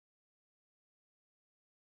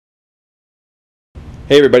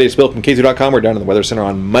Hey everybody, it's Bill from KATU.com. We're down in the Weather Center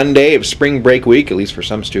on Monday of spring break week, at least for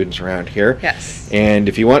some students around here. Yes. And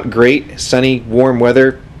if you want great, sunny, warm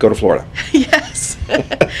weather, go to Florida. Yes.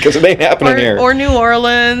 Because it ain't happening here. Or New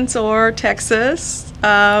Orleans or Texas.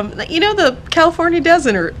 The California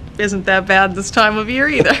desert isn't that bad this time of year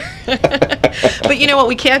either. But you know what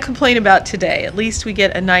we can't complain about today. At least we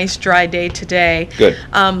get a nice dry day today. Good.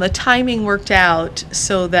 The timing worked out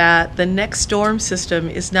so that the next storm system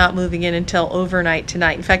is not moving in until overnight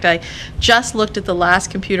tonight. In fact, I just looked at the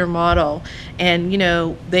last computer model, and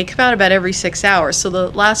they come out about every 6 hours. So the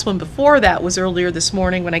last one before that was earlier this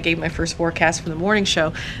morning when I gave my first forecast for the morning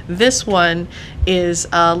show. This one is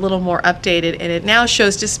a little more updated, and it now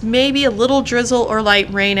shows just maybe a little drizzle or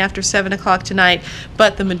light rain after 7 o'clock tonight,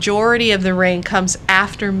 but the majority of the rain comes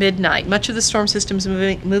after midnight. Much of the storm system is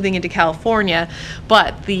moving into California,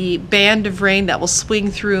 but the band of rain that will swing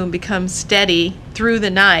through and become steady through the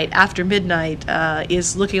night after midnight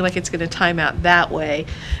is looking like it's going to time out that way.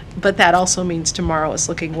 But that also means tomorrow is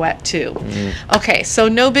looking wet too. Okay, so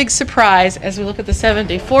no big surprise as we look at the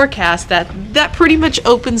 7-day forecast that pretty much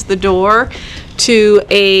opens the door to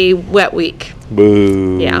a wet week.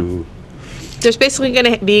 Boo. Yeah. There's basically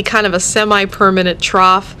going to be kind of a semi-permanent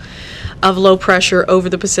trough of low pressure over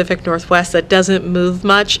the Pacific Northwest that doesn't move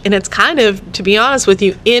much, and it's kind of, to be honest with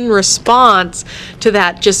you, in response to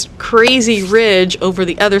that just crazy ridge over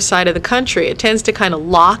the other side of the country. It tends to kind of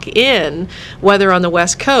lock in weather on the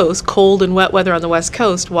West Coast, cold and wet weather on the West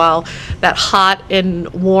Coast, while that hot and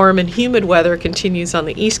warm and humid weather continues on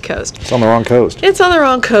the East Coast. It's on the wrong coast. It's on the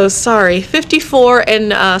wrong coast, sorry. 54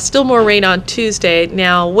 and still more rain on Tuesday.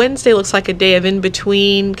 Now, Wednesday looks like a day of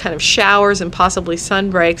in-between, kind of showers and possibly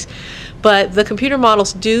sun breaks. But the computer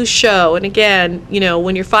models do show, and again,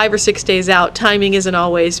 when you're 5 or 6 days out, timing isn't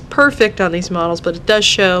always perfect on these models, but it does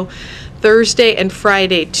show Thursday and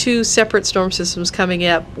Friday, 2 separate storm systems coming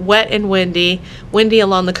up, wet and windy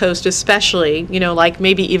along the coast especially, like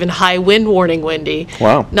maybe even high wind warning windy.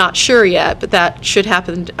 Wow. Not sure yet, but that should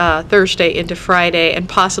happen Thursday into Friday, and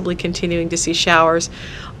possibly continuing to see showers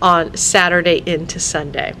on Saturday into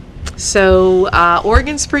Sunday. So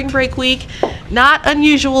Oregon spring break week, not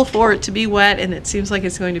unusual for it to be wet, and it seems like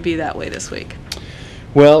it's going to be that way this week.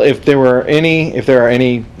 Well, if there are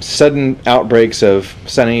any sudden outbreaks of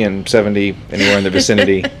sunny and 70 anywhere in the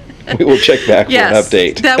vicinity, we will check back for an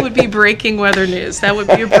update. That would be breaking weather news. That would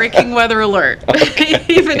be a breaking weather alert. Okay.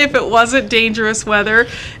 Even if it wasn't dangerous weather,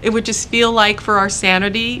 it would just feel like for our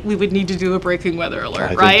sanity, we would need to do a breaking weather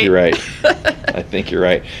alert, right? I think you're right. I think you're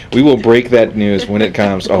right. We will break that news when it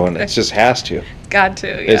comes. Oh, and it just has to. Got to,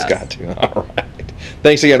 yes. It's got to. All right.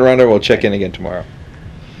 Thanks again, Rhonda. We'll check in again tomorrow.